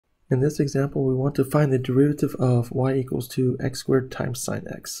In this example, we want to find the derivative of y equals to x squared times sine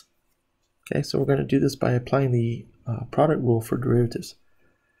x. Okay, so we're going to do this by applying the product rule for derivatives.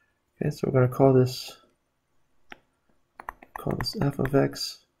 Okay, so we're going to call this f of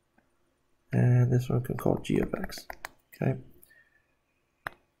x, and this one can call g of x. Okay.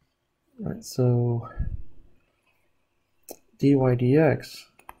 All right, so dy dx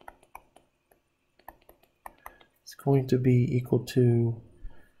is going to be equal to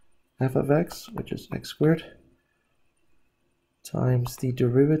f of x, which is x squared, times the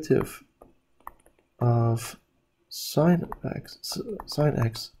derivative of sine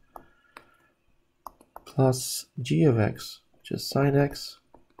x plus g of x, which is sine x,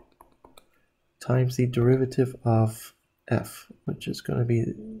 times the derivative of f, which is going to be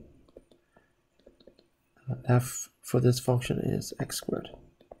f for this function is x squared.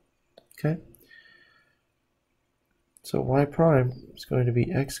 Okay, so y prime is going to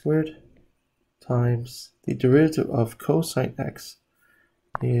be x squared times the derivative of cosine x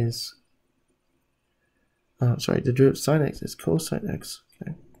is the derivative of sine x is cosine x,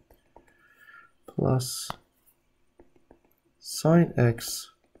 okay, plus sine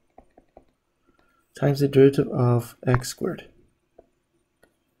x times the derivative of x squared,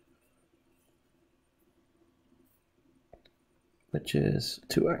 which is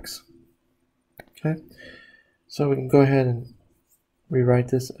 2x. Okay, so we can go ahead and rewrite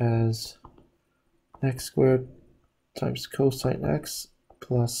this as x squared times cosine x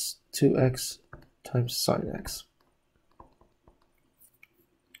plus 2x times sine x.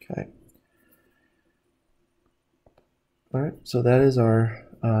 Okay. All right, so that is our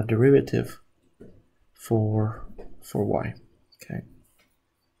derivative for y. Okay.